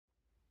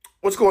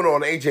What's going on?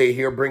 AJ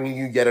here, bringing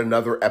you yet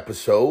another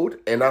episode,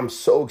 and I'm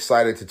so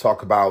excited to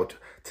talk about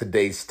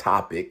today's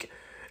topic.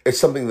 It's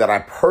something that I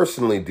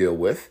personally deal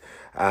with.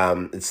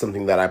 It's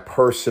something that I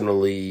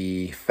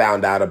personally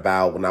found out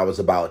about when I was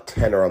about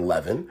 10 or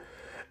 11,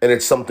 and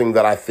it's something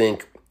that I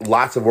think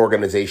lots of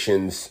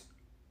organizations,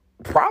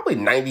 probably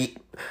 90,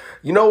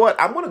 you know what?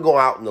 I'm going to go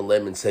out on the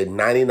limb and say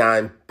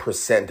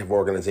 99% of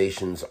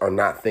organizations are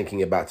not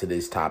thinking about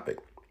today's topic,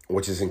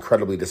 which is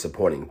incredibly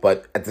disappointing.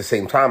 But at the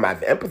same time, I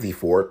have empathy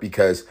for it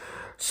because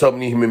so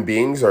many human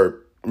beings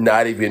are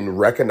not even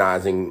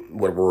recognizing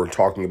what we're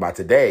talking about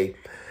today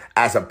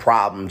as a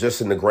problem just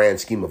in the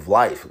grand scheme of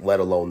life, let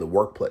alone the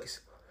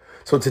workplace.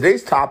 So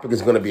today's topic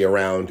is going to be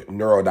around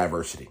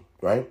neurodiversity,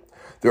 right?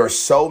 There are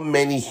so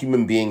many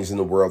human beings in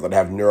the world that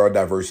have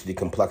neurodiversity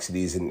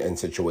complexities and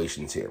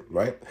situations here,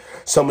 right?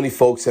 So many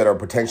folks that are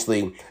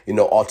potentially,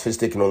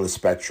 autistic and on the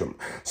spectrum.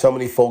 So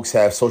many folks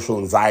have social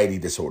anxiety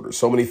disorders.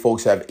 So many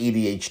folks have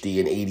ADHD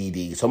and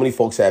ADD. So many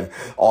folks have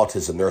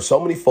autism. There are so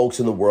many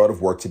folks in the world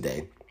of work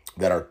today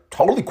that are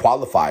totally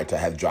qualified to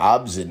have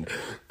jobs and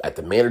at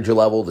the manager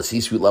level, the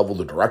C-suite level,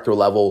 the director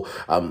level,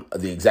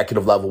 the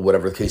executive level,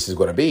 whatever the case is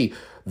going to be,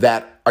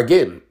 that,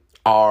 again,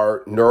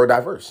 are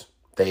neurodiverse.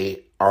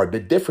 They are a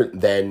bit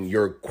different than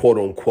your quote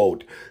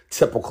unquote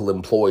typical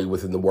employee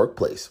within the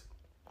workplace.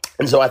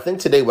 And so I think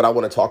today what I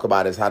want to talk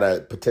about is how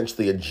to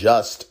potentially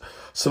adjust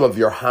some of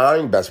your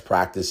hiring best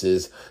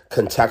practices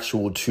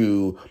contextual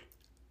to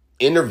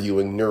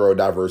interviewing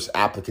neurodiverse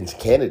applicants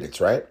and candidates,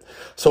 right?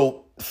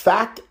 So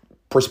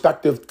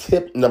perspective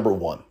tip number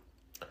one,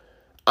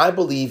 I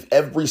believe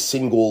every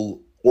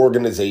single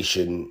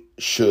organization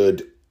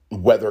should,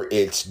 whether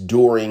it's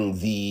during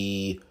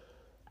the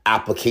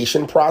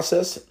application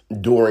process,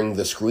 during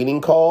the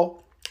screening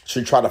call,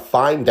 should try to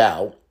find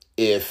out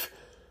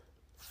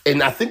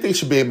and I think they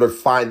should be able to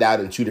find out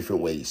in two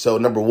different ways. So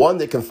number one,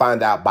 they can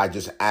find out by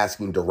just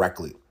asking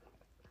directly,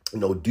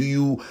 do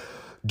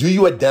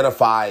you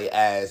identify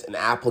as an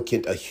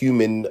applicant, a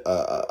human,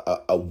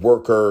 a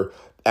worker,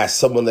 as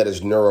someone that is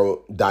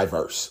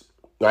neurodiverse,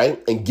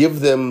 right? And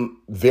give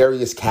them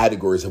various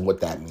categories of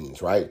what that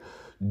means, right?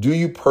 Do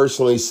you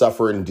personally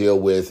suffer and deal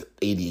with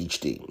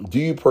ADHD? Do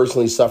you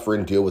personally suffer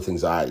and deal with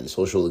anxiety,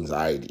 social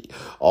anxiety,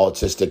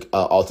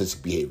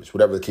 autistic behaviors,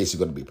 whatever the case is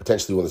going to be,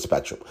 potentially on the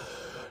spectrum?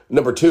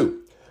 Number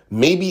two,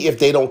 maybe if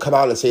they don't come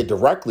out and say it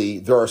directly,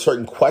 there are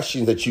certain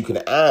questions that you can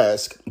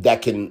ask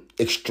that can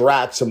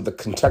extract some of the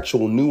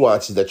contextual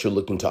nuances that you're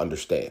looking to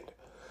understand.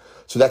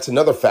 So that's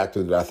another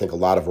factor that I think a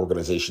lot of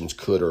organizations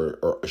could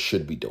or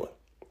should be doing.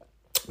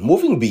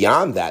 Moving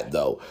beyond that,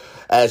 though,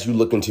 as you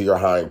look into your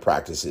hiring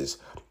practices,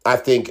 I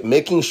think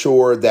making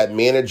sure that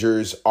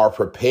managers are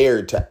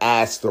prepared to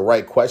ask the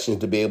right questions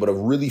to be able to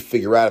really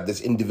figure out if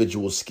this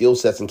individual's skill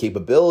sets and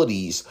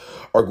capabilities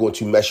are going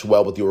to mesh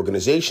well with the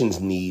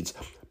organization's needs,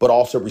 but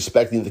also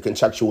respecting the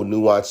contextual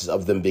nuances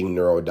of them being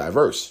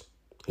neurodiverse.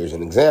 Here's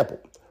an example,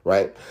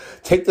 right?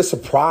 Take the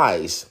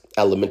surprise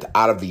element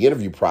out of the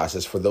interview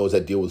process for those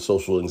that deal with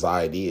social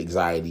anxiety,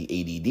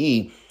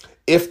 ADD,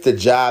 if the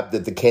job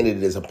that the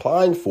candidate is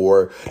applying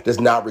for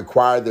does not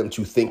require them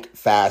to think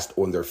fast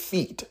on their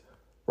feet.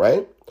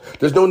 Right?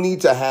 There's no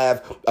need to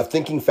have a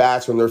thinking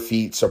fast on their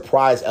feet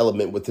surprise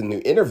element within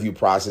the interview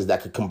process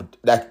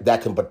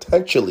that can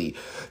potentially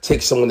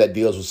take someone that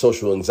deals with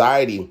social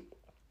anxiety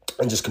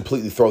and just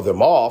completely throw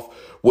them off,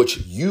 which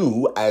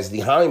you as the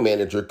hiring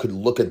manager could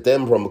look at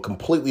them from a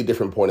completely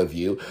different point of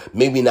view,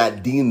 maybe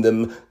not deem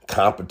them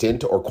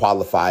competent or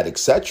qualified,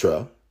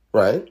 etc.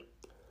 Right?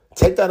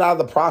 Take that out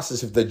of the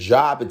process if the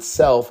job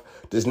itself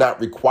does not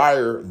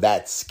require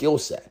that skill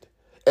set.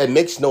 It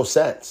makes no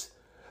sense.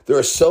 There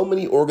are so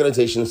many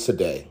organizations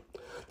today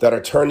that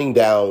are turning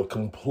down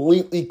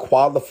completely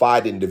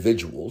qualified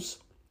individuals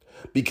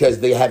because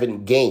they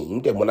haven't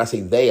gained, and when I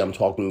say they, I'm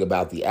talking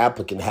about the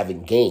applicant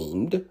haven't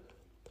gained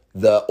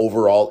the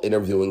overall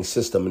interviewing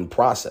system and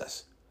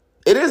process.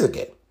 It is a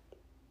game.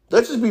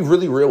 Let's just be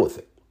really real with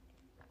it.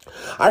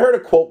 I heard a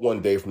quote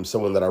one day from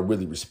someone that I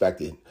really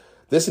respected.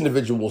 This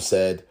individual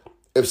said,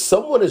 if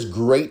someone is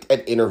great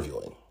at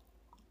interviewing,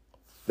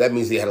 that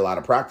means they had a lot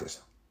of practice.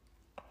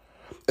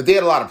 If they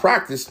had a lot of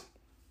practice,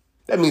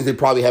 that means they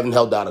probably haven't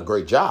held down a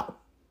great job,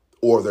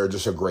 or they're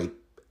just a great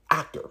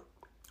actor.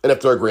 And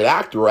if they're a great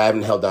actor or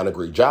haven't held down a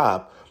great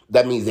job,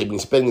 that means they've been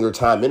spending their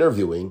time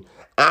interviewing,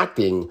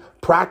 acting,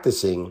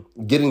 practicing,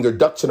 getting their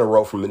ducks in a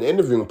row from an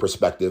interviewing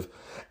perspective,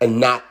 and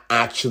not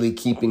actually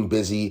keeping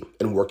busy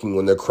and working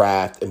on their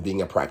craft and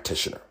being a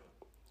practitioner.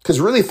 Because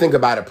really think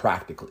about it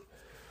practically,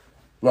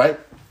 right?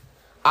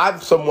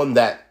 I'm someone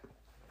that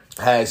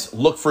has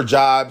looked for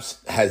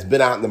jobs, has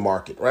been out in the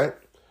market, right?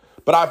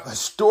 But I've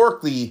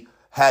historically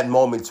had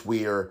moments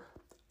where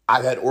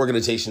I've had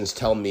organizations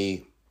tell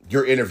me,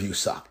 your interview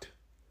sucked.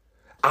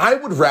 I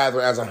would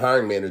rather, as a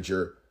hiring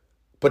manager,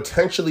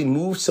 potentially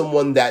move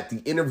someone that the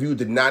interview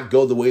did not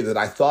go the way that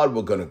I thought it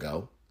was going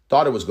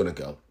to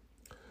go.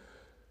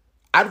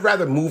 I'd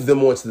rather move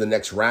them on to the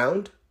next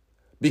round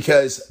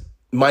because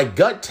my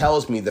gut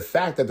tells me the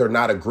fact that they're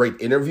not a great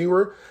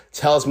interviewer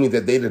tells me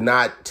that they did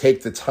not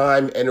take the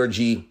time,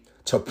 energy,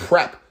 to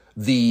prep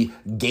the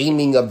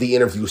gaming of the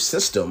interview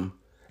system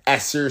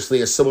as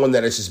seriously as someone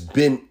that has just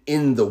been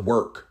in the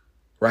work,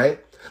 right?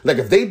 Like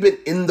if they've been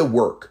in the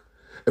work,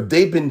 if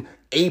they've been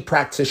a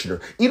practitioner,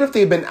 even if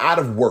they've been out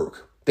of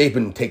work, they've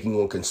been taking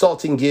on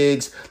consulting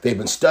gigs, they've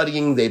been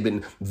studying, they've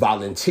been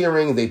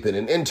volunteering, they've been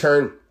an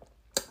intern.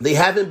 They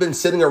haven't been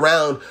sitting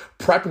around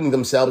prepping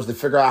themselves to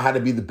figure out how to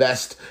be the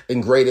best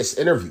and greatest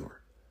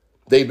interviewer.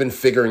 They've been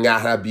figuring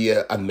out how to be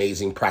an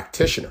amazing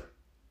practitioner.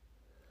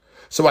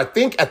 So I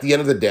think at the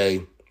end of the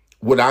day,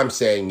 what I'm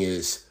saying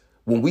is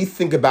when we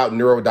think about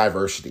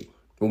neurodiversity,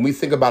 when we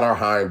think about our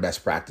hiring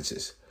best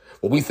practices,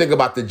 when we think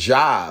about the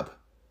job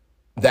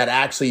that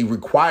actually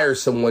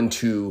requires someone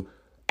to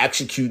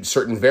execute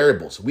certain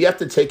variables, we have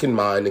to take in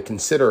mind and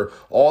consider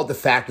all the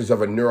factors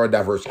of a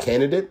neurodiverse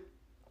candidate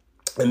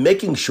and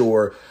making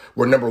sure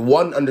we're, number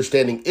one,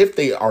 understanding if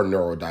they are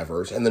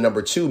neurodiverse, and then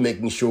number two,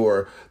 making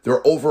sure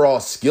their overall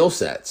skill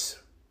sets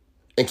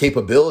and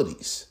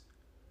capabilities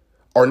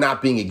are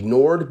not being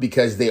ignored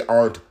because they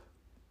aren't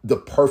the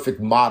perfect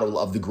model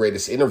of the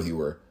greatest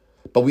interviewer.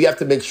 But we have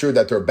to make sure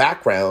that their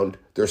background,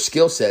 their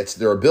skill sets,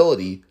 their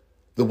ability,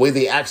 the way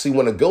they actually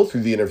want to go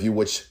through the interview,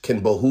 which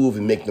can behoove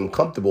and make them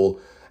comfortable,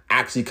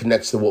 actually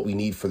connects to what we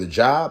need for the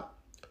job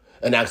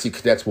and actually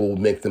connects what will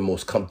make them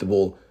most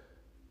comfortable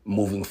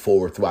moving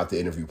forward throughout the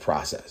interview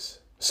process.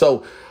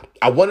 So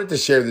I wanted to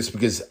share this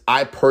because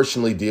I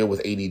personally deal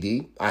with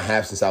ADD. I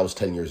have since I was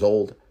 10 years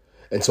old.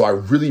 And so I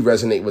really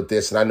resonate with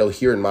this. And I know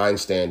here in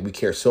Mindstand, we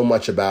care so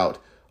much about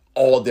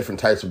all different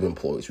types of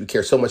employees. We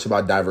care so much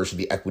about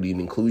diversity, equity, and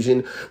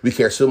inclusion. We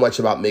care so much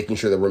about making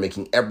sure that we're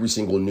making every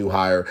single new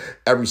hire,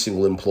 every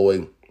single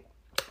employee,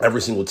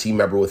 every single team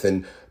member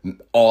within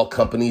all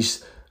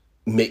companies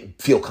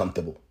feel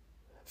comfortable,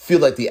 feel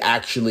like they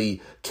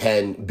actually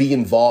can be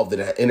involved in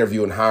an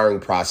interview and hiring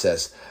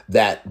process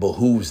that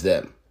behooves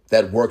them,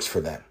 that works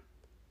for them.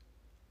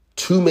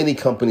 Too many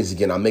companies,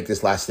 again, I'll make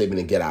this last statement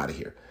and get out of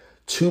here.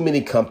 Too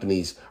many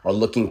companies are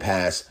looking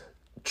past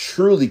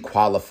truly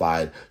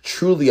qualified,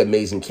 truly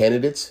amazing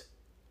candidates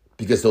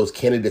because those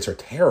candidates are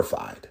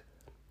terrified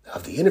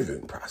of the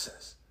interviewing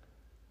process.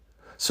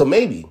 So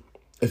maybe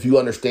if you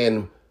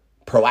understand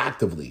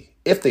proactively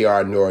if they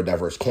are a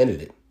neurodiverse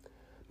candidate,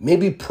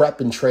 maybe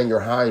prep and train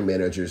your hiring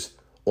managers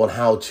on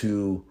how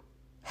to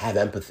have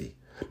empathy.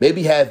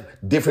 Maybe have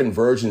different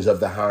versions of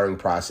the hiring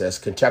process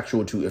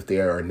contextual to if they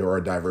are a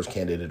neurodiverse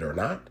candidate or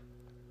not,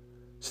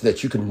 so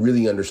that you can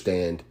really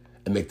understand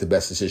and make the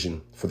best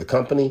decision for the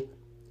company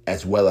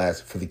as well as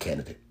for the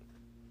candidate.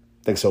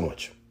 Thanks so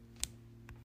much.